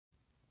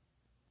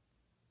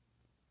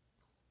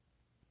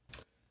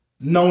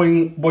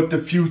knowing what the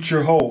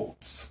future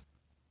holds.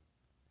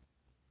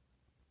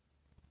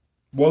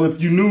 Well,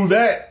 if you knew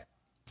that,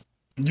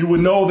 you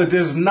would know that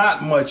there's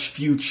not much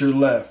future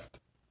left.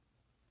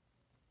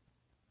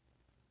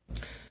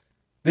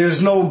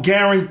 There's no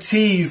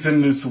guarantees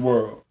in this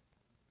world.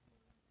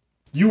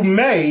 You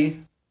may,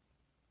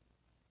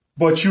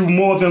 but you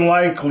more than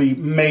likely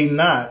may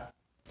not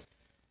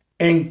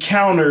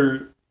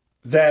encounter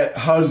that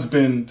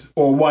husband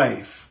or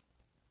wife.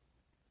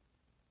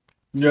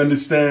 You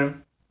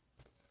understand?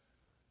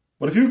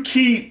 But if you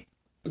keep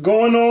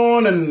going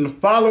on and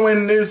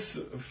following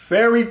this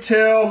fairy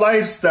tale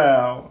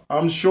lifestyle,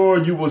 I'm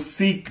sure you will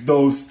seek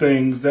those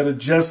things that are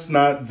just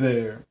not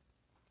there.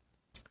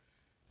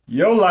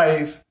 Your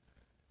life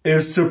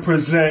is to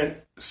present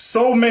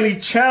so many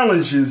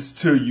challenges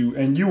to you,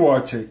 and you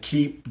are to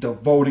keep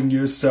devoting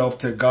yourself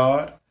to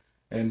God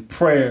and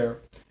prayer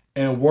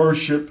and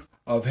worship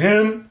of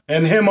Him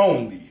and Him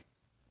only.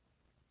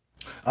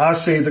 I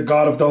say the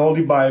God of the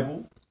Holy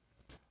Bible.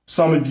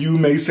 Some of you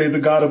may say the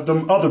God of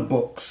them other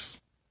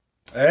books.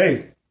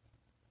 Hey,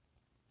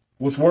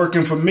 what's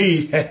working for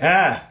me?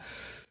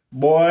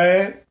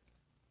 Boy,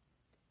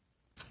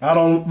 I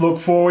don't look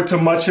forward to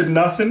much of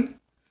nothing.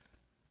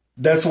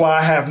 That's why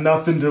I have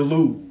nothing to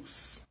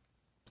lose.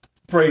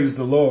 Praise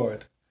the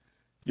Lord.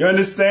 You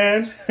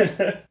understand?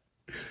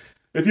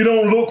 If you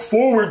don't look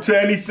forward to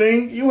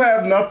anything, you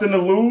have nothing to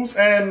lose.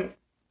 And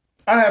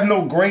I have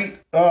no great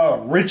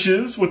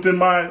riches within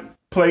my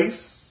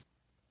place.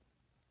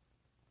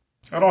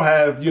 I don't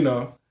have,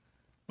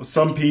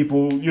 some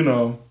people,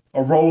 a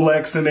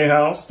Rolex in their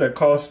house that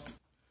costs,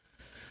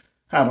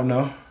 I don't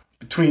know,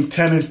 between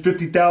 $10,000 and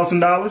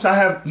 $50,000. I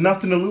have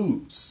nothing to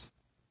lose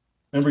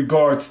in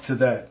regards to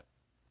that.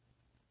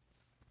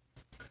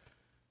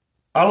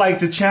 I like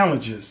the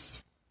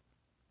challenges.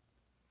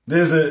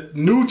 There's a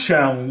new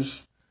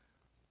challenge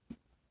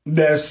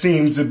that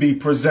seems to be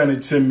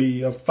presented to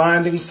me of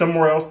finding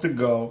somewhere else to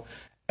go.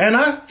 And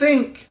I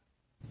think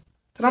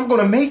that I'm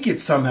going to make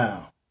it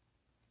somehow.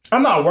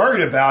 I'm not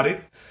worried about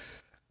it.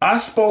 I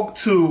spoke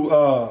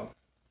to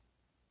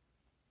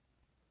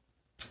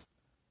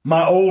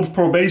my old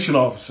probation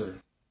officer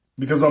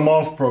because I'm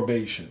off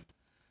probation.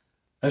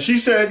 And she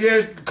said,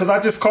 yeah, because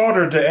I just called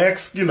her to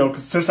ask,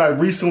 cause since I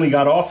recently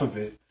got off of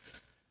it.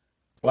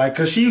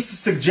 Because she used to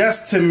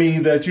suggest to me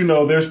that,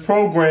 there's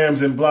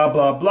programs and blah,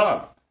 blah,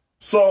 blah.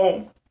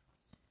 So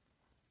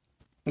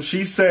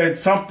she said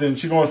something.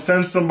 She's going to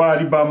send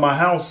somebody by my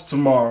house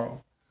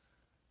tomorrow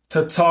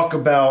to talk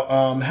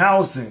about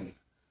housing.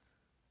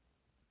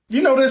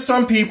 There's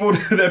some people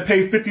that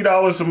pay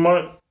 $50 a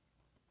month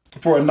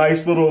for a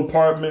nice little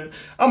apartment.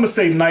 I'm going to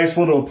say nice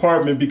little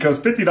apartment because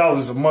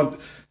 $50 a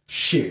month,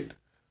 shit.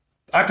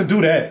 I could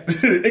do that.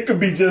 It could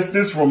be just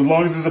this room as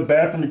long as there's a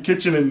bathroom, a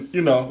kitchen,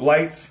 and,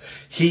 lights,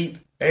 heat,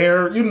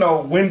 air,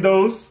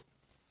 windows.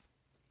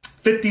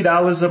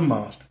 $50 a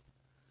month.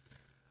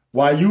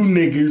 While you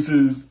niggas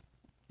is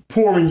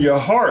pouring your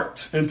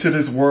heart into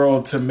this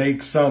world to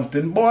make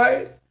something,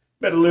 boy,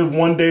 better live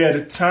one day at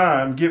a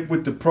time. Get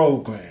with the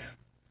program.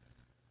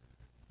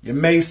 You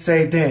may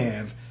say,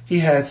 damn, he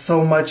had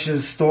so much in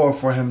store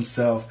for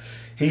himself.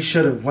 He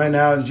should have went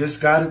out and just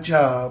got a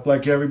job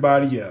like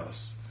everybody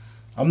else.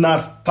 I'm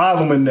not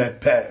following that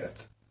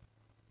path.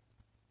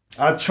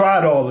 I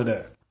tried all of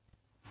that.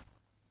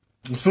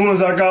 As soon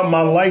as I got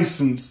my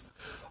license,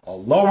 a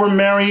Lower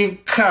Marion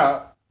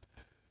cop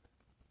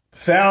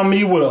found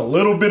me with a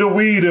little bit of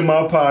weed in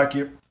my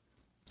pocket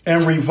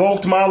and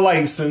revoked my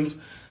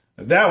license.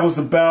 That was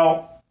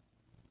about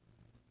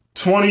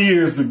 20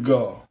 years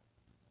ago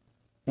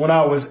when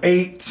I was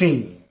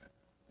 18.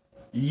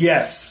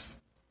 Yes,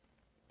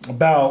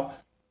 about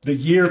the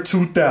year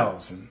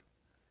 2000.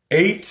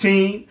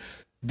 18.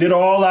 Did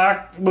all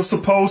I was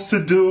supposed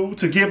to do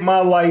to get my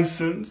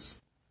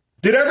license.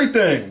 Did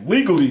everything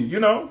legally,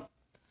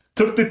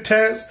 Took the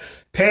test,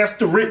 passed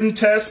the written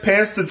test,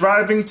 passed the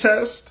driving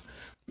test.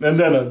 And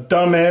then a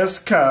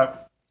dumbass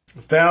cop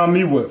found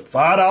me with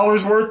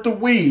 $5 worth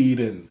of weed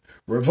and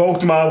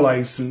revoked my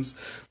license.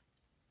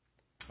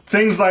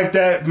 Things like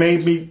that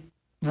made me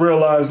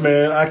realize,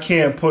 man, I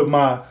can't put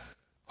my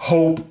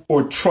hope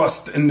or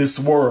trust in this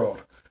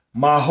world.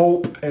 My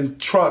hope and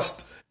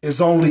trust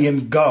is only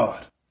in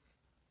God.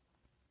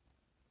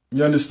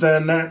 You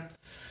understand that?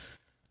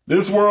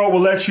 This world will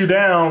let you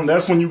down.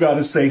 That's when you got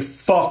to say,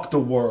 fuck the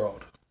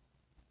world.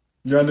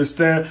 You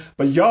understand?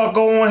 But y'all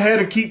go on ahead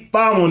and keep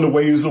following the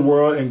ways of the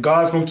world, and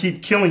God's going to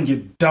keep killing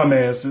you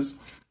dumbasses.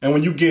 And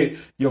when you get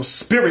your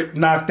spirit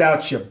knocked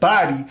out your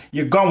body,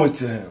 you're going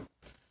to Him.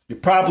 You're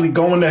probably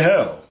going to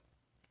hell.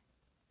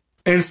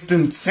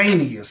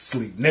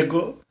 Instantaneously,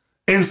 nigga.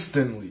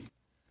 Instantly.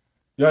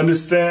 You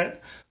understand?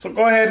 So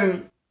go ahead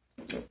and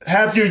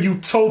have your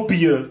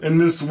utopia in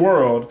this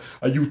world.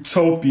 A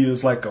utopia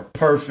is like a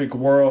perfect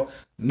world.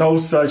 No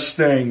such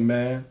thing,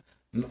 man.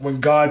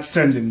 When God's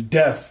sending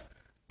death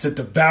to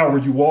devour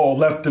you all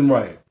left and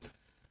right.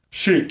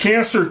 Shit,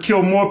 cancer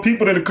killed more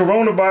people than the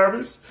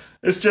coronavirus.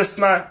 It's just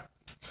not.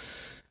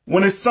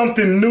 When it's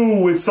something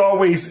new, it's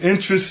always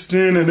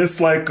interesting, and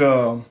it's like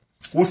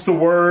what's the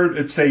word?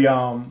 It's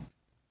a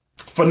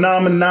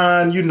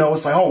phenomenon, you know.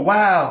 It's like, oh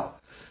wow,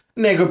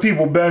 nigga,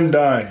 people been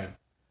dying.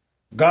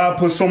 God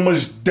put so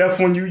much death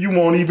on you, you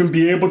won't even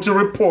be able to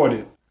report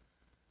it.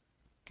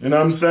 You know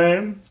what I'm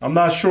saying? I'm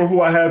not sure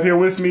who I have here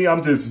with me.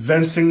 I'm just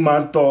venting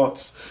my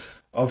thoughts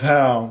of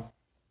how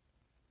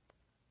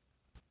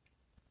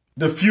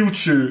the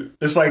future,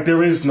 it's like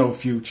there is no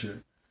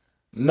future.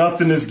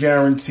 Nothing is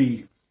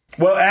guaranteed.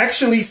 Well,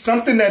 actually,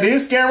 something that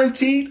is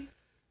guaranteed,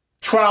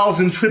 trials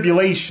and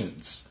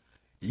tribulations.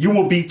 You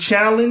will be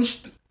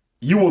challenged.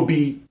 You will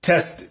be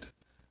tested.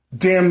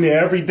 Damn near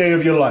every day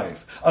of your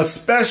life.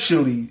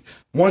 Especially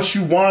once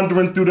you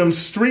wandering through them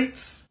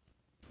streets.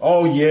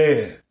 Oh,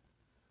 yeah.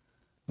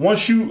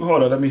 Once you,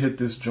 hold on, let me hit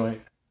this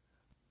joint.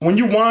 When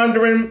you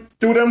wandering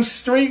through them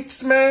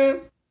streets,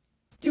 man,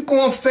 you're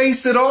going to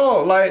face it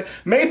all. Like,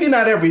 maybe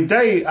not every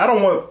day. I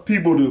don't want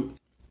people to,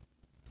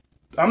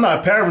 I'm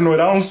not paranoid.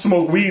 I don't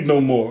smoke weed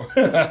no more.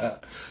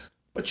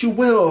 But you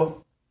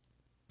will.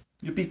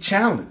 You'll be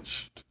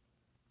challenged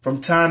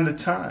from time to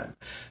time.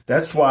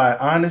 That's why,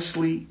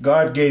 honestly,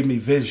 God gave me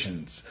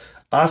visions.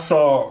 I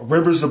saw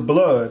rivers of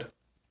blood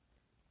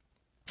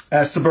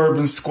at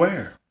Suburban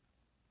Square.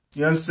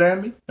 You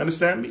understand me?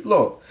 Understand me?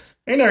 Look,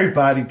 ain't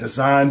everybody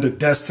designed or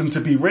destined to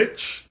be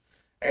rich?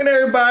 Ain't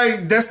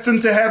everybody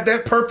destined to have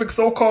that perfect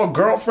so-called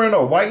girlfriend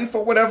or wife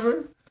or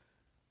whatever?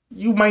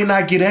 You might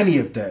not get any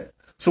of that.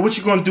 So what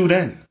you gonna do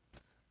then?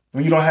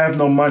 When you don't have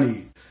no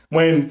money?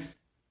 When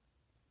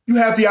you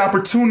have the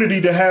opportunity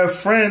to have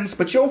friends,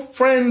 but your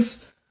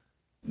friends,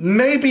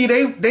 maybe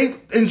they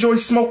enjoy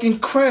smoking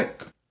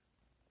crack.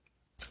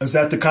 Is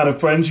that the kind of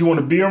friends you want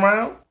to be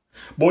around?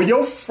 Boy,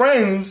 your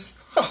friends,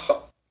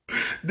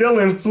 they'll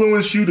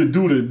influence you to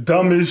do the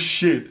dumbest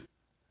shit.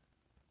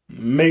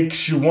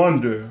 Makes you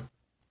wonder,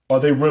 are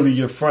they really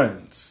your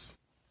friends?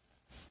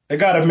 It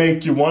gotta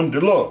make you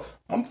wonder. Look,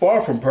 I'm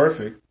far from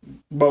perfect,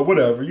 but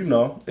whatever, you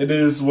know, it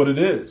is what it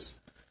is.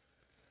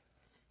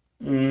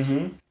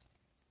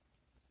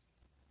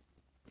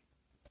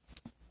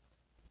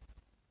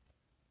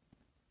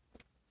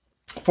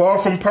 Far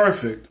from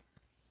perfect,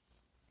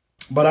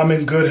 but I'm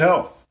in good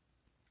health,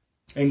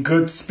 in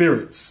good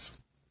spirits.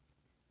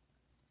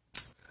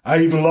 I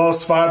even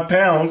lost 5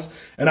 pounds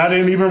and I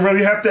didn't even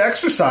really have to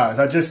exercise.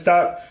 I just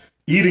stopped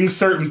eating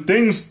certain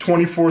things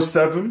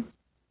 24/7.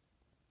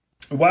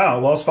 Wow,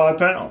 lost 5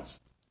 pounds.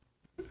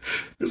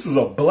 This is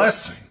a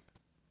blessing.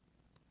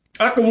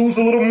 I could lose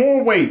a little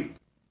more weight.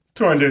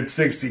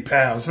 260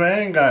 pounds,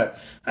 man.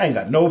 I ain't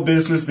got no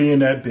business being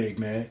that big,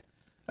 man.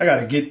 I got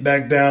to get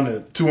back down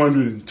to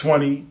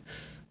 220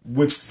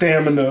 with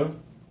stamina.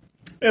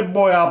 And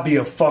boy, I'll be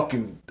a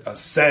fucking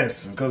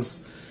assassin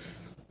because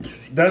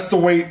that's the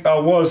weight I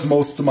was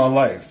most of my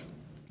life.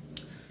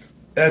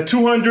 At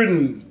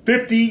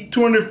 250,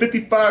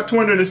 255,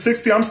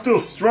 260, I'm still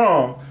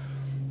strong.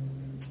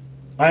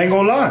 I ain't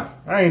gonna lie.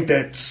 I ain't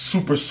that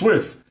super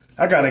swift.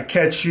 I gotta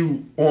catch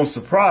you on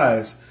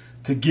surprise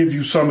to give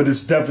you some of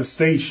this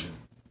devastation.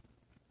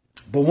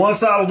 But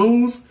once I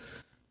lose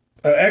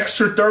an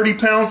extra 30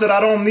 pounds that I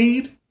don't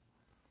need,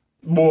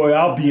 boy,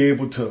 I'll be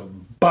able to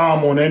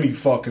bomb on any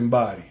fucking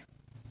body.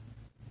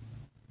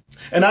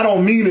 And I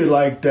don't mean it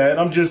like that.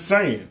 I'm just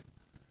saying.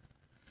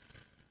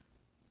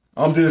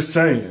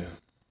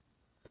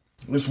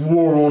 It's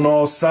war on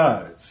all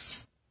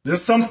sides.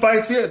 There's some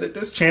fights, yeah,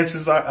 there's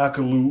chances I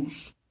could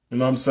lose. You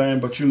know what I'm saying?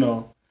 But you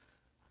know,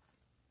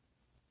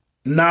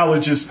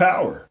 knowledge is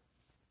power.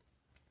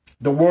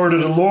 The word of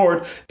the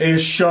Lord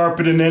is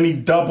sharper than any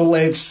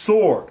double-edged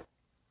sword.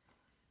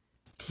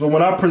 So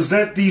when I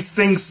present these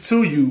things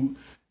to you,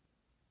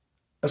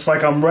 it's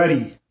like I'm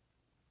ready.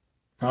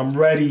 I'm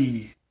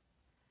ready.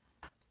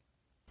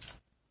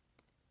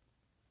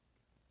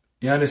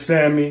 You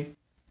understand me?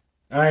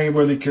 I ain't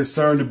really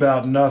concerned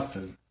about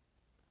nothing.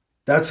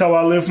 That's how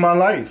I live my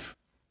life.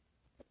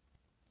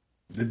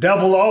 The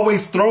devil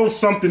always throws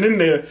something in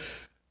there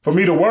for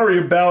me to worry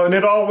about, and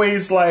it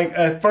always, like,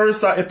 at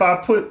first,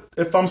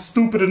 if I'm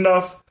stupid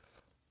enough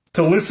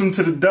to listen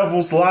to the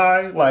devil's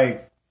lie,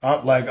 like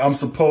I'm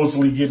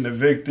supposedly getting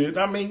evicted.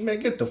 I mean, man,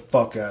 get the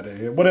fuck out of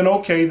here. Well, then,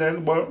 okay,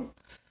 then, well,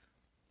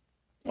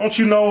 don't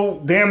you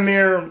know, damn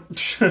near,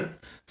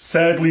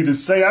 sadly to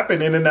say, I've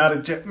been in and out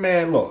of jail.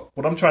 Man, look,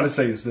 what I'm trying to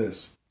say is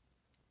this.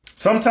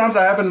 Sometimes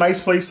I have a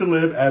nice place to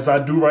live, as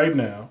I do right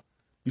now.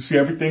 You see,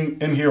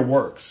 everything in here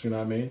works, you know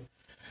what I mean?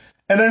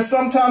 And then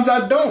sometimes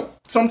I don't.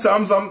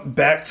 Sometimes I'm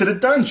back to the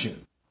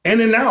dungeon.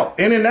 In and out,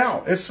 in and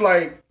out. It's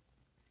like,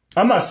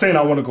 I'm not saying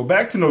I want to go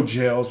back to no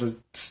jails or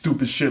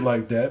stupid shit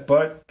like that,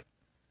 but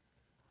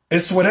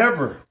it's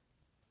whatever.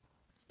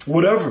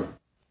 Whatever.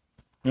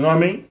 You know what I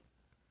mean?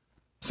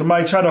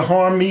 Somebody try to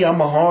harm me, I'm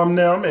going to harm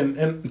them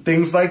and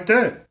things like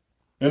that.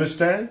 You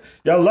understand?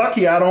 Y'all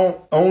lucky I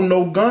don't own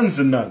no guns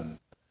or nothing.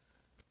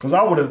 Because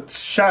I would have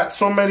shot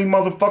so many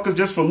motherfuckers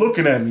just for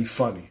looking at me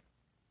funny.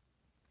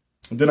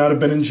 Then I'd have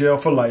been in jail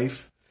for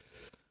life.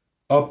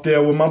 Up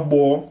there with my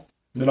boy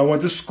that I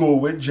went to school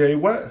with, Jay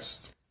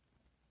West.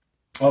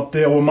 Up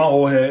there with my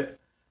old head.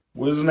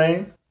 What's his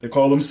name? They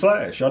call him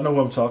Slash. Y'all know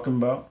what I'm talking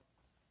about.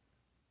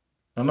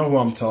 I know who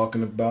I'm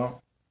talking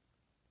about.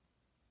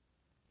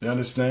 You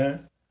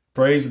understand?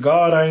 Praise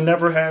God, I ain't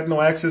never had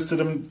no access to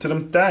them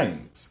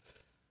things.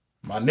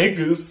 My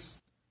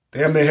niggas,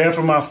 damn near half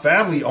of my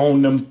family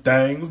own them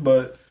things,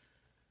 but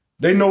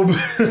they know.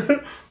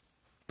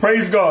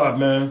 Praise God,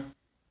 man.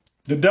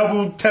 The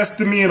devil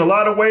tested me in a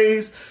lot of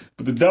ways,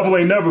 but the devil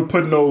ain't never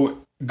put no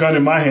gun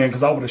in my hand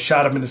because I would have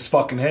shot him in his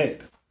fucking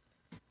head.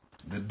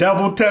 The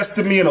devil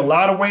tested me in a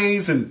lot of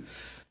ways, and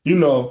you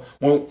know,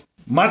 when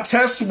my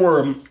tests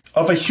were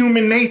of a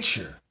human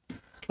nature,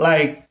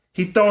 like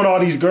he throwing all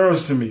these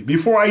girls to me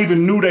before I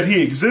even knew that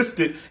he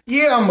existed.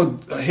 Yeah, I'm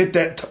gonna hit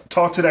that,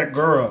 talk to that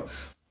girl,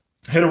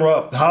 hit her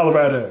up, holler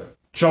at her,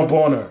 jump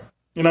on her.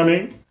 You know what I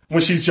mean?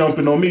 When she's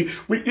jumping on me,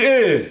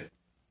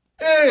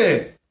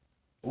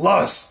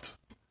 lust.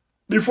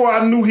 Before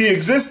I knew he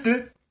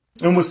existed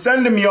and was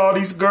sending me all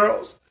these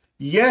girls,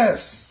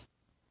 yes,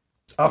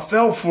 I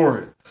fell for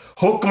it.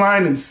 Hook,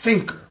 line, and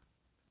sinker.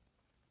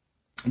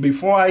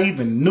 Before I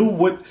even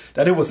knew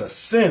that it was a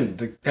sin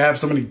to have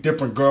so many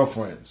different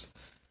girlfriends,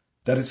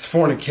 that it's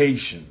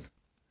fornication,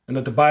 and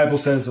that the Bible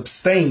says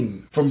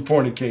abstain from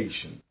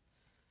fornication.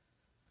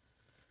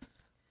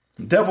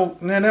 Devil,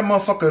 man, that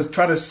motherfucker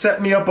tried to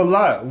set me up a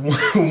lot.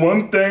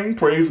 One thing,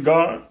 praise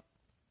God,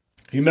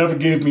 he never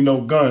gave me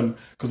no gun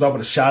because I would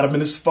have shot him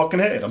in his fucking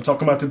head. I'm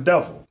talking about the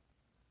devil.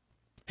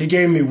 He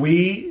gave me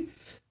weed.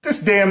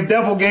 This damn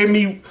devil gave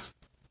me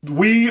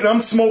weed.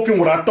 I'm smoking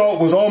what I thought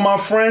was all my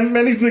friends.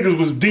 Man, these niggas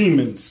was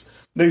demons.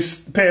 They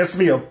passed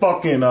me a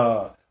fucking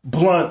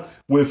blunt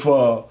with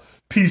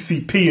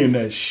PCP in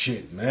that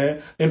shit,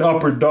 man, in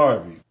Upper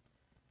Darby.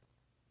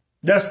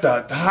 That's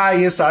the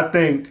highest I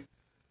think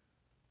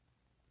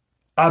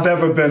I've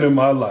ever been in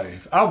my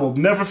life. I will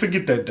never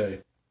forget that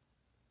day.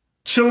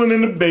 Chilling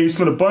in the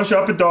basement, a bunch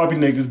of Upper Darby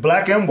niggas,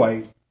 black and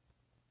white.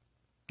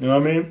 You know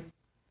what I mean?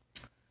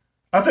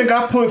 I think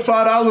I put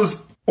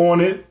 $5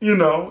 on it, you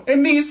know,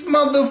 and these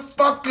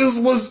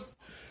motherfuckers was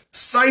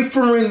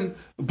ciphering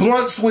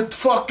blunts with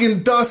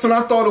fucking dust, and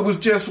I thought it was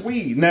just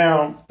weed.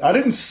 Now, I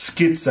didn't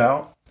skits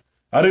out.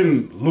 I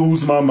didn't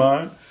lose my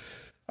mind.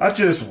 I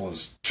just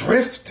was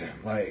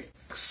drifting, like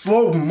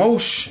slow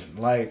motion,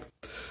 like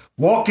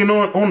walking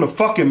on the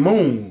fucking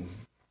moon.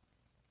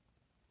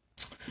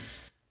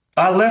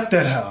 I left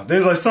that house.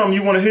 There's like something,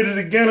 you want to hit it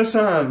again or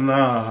something?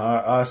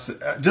 Nah, I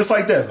just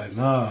like that, like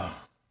nah.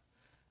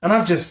 And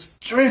I'm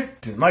just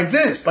drifting like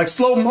this, like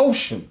slow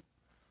motion.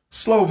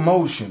 Slow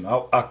motion.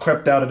 I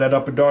crept out of that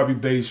Upper Darby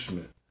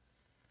basement.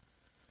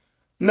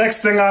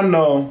 Next thing I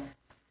know,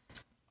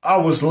 I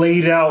was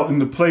laid out in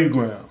the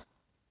playground.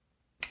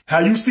 How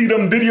you see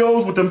them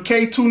videos with them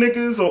K2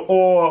 niggas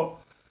or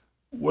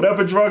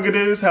whatever drug it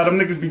is, how them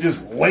niggas be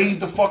just laid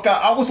the fuck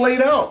out. I was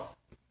laid out.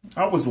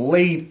 I was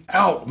laid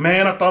out,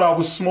 man. I thought I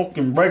was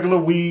smoking regular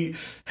weed,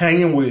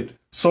 hanging with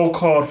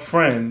so-called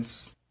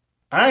friends.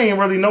 I ain't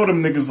really know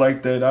them niggas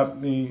like that. I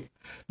mean,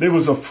 they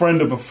was a friend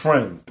of a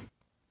friend.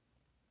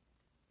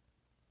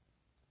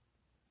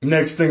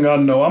 Next thing I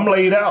know, I'm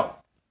laid out.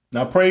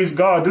 Now, praise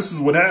God, this is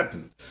what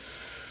happened.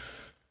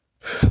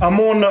 I'm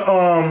on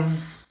the,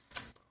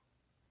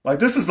 like,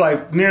 this is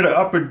like near the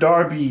Upper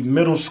Darby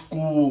Middle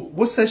School.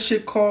 What's that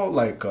shit called?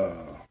 Like,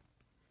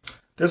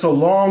 there's a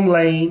long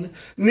lane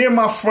near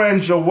my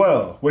friend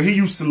Joel, where he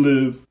used to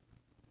live.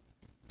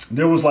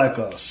 There was like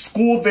a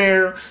school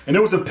there, and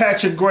there was a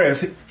patch of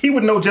grass. He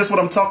would know just what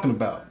I'm talking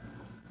about.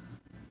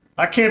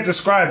 I can't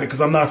describe it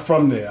because I'm not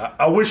from there.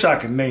 I wish I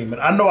could name it.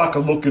 I know I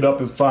could look it up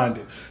and find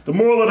it. The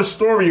moral of the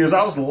story is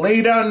I was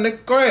laid out in the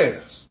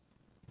grass,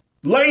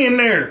 laying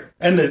there,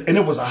 and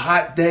it was a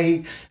hot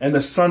day, and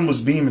the sun was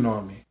beaming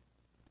on me.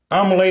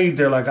 I'm laid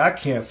there like I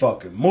can't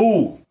fucking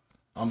move.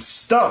 I'm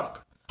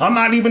stuck. I'm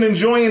not even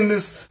enjoying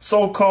this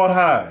so-called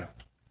high.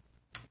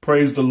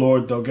 Praise the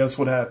Lord, though. Guess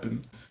what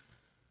happened?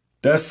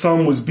 That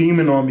sun was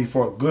beaming on me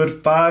for a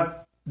good 5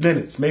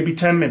 minutes, maybe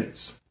 10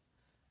 minutes.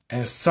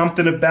 And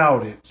something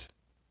about it,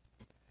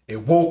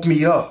 it woke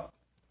me up.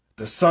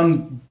 The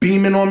sun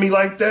beaming on me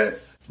like that,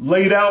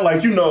 laid out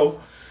like, you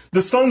know,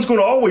 the sun's going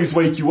to always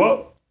wake you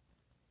up.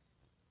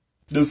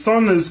 The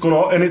sun is going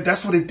to, and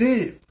that's what it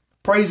did.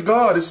 Praise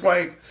God. It's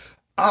like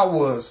I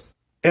was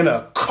in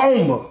a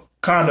coma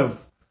kind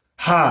of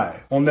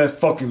high on that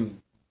fucking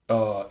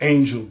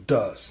angel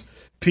dust.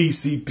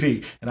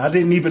 PCP. And I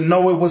didn't even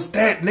know it was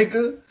that,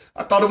 nigga.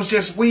 I thought it was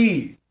just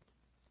weed.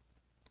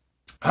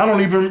 I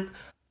don't even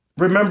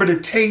remember the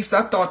taste.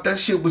 I thought that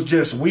shit was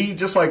just weed,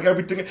 just like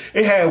everything.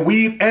 It had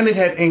weed and it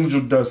had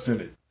angel dust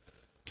in it.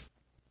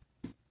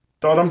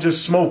 Thought I'm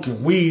just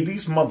smoking weed.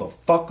 These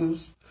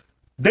motherfuckers.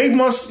 They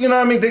must, you know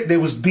what I mean? They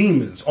was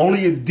demons.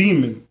 Only a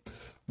demon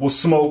will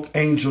smoke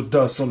angel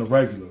dust on the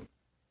regular.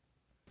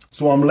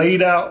 So I'm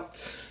laid out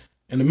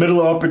in the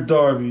middle of Upper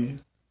Darby.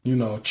 You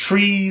know,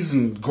 trees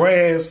and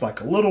grass,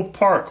 like a little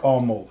park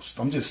almost.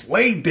 I'm just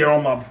laid there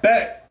on my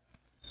back.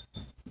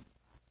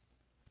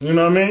 You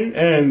know what I mean?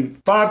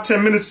 And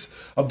 5-10 minutes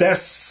of that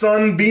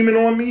sun beaming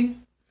on me,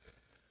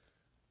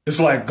 it's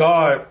like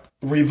God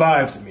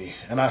revived me.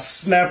 And I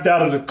snapped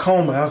out of the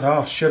coma. I was like,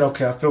 oh shit,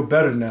 okay, I feel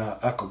better now.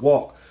 I could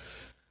walk.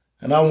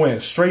 And I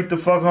went straight the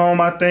fuck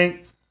home, I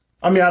think.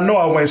 I mean, I know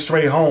I went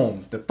straight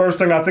home. The first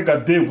thing I think I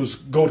did was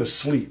go to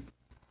sleep.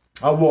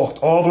 I walked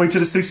all the way to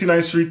the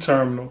 69th Street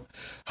terminal,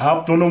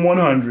 hopped on the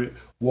 100,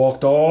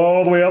 walked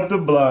all the way up the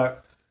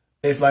block.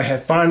 It like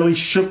had finally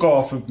shook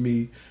off of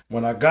me.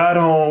 When I got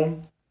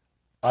home,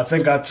 I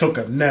think I took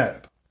a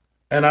nap.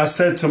 And I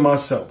said to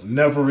myself,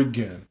 never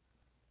again.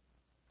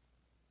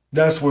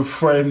 That's what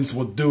friends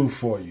will do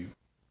for you.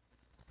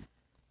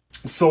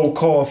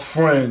 So-called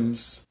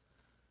friends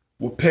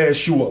will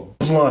pass you a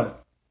blunt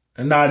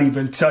and not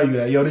even tell you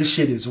that, yo, this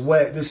shit is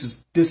wet.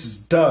 This is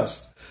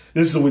dust.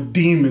 This is what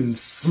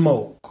demons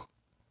smoke.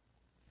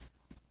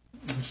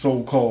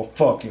 So-called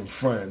fucking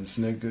friends,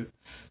 nigga.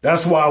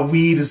 That's why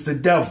weed is the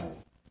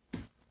devil.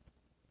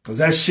 Because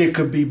that shit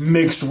could be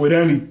mixed with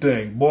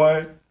anything,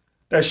 boy.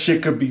 That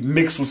shit could be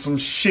mixed with some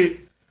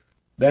shit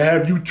that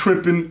have you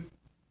tripping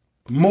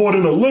more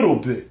than a little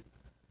bit.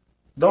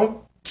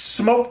 Don't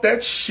smoke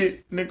that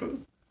shit, nigga.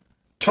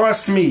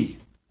 Trust me.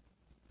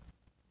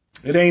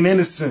 It ain't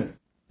innocent.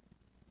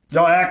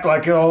 Y'all act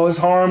like, oh, it's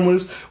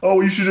harmless.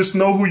 Oh, you should just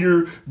know who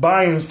you're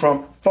buying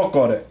from. Fuck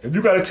all that. If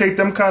you got to take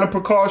them kind of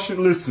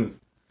precaution, listen,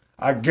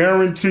 I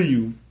guarantee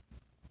you,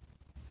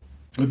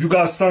 if you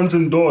got sons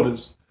and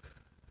daughters,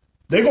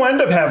 they're going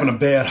to end up having a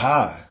bad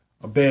high,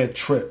 a bad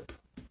trip.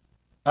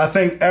 I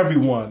think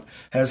everyone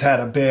has had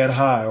a bad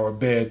high or a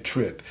bad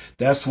trip.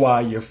 That's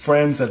why your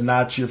friends are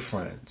not your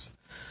friends.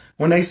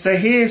 When they say,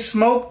 here,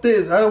 smoke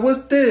this.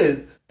 What's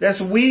this? That's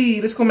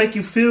weed. It's going to make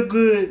you feel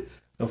good.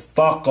 The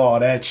fuck all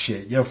that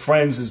shit. Your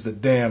friends is the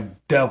damn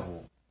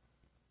devil.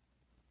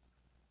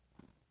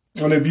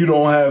 And if you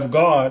don't have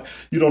God,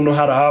 you don't know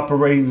how to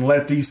operate and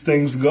let these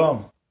things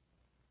go.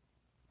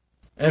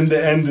 And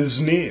the end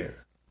is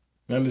near.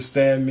 You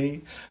understand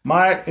me?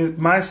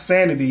 My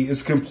sanity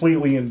is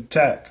completely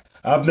intact.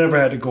 I've never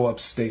had to go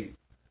upstate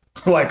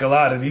like a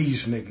lot of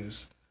these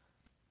niggas.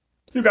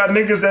 You got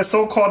niggas that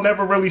so-called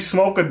never really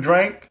smoke or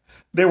drank.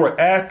 They were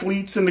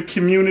athletes in the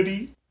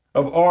community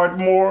of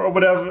Ardmore or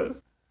whatever.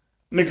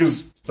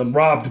 Niggas done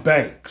robbed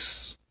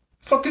banks.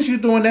 Fuck is you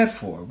doing that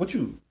for? What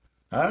you,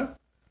 huh?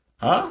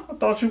 I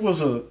thought you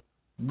was a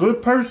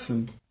good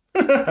person.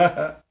 You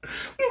got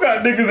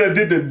niggas that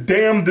did the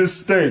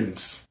damnedest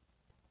things.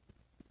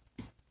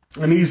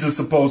 And these are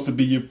supposed to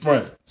be your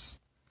friends.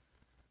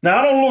 Now,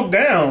 I don't look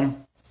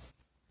down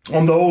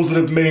on those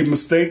that have made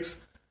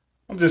mistakes.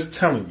 I'm just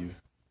telling you,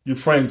 your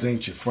friends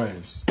ain't your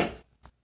friends.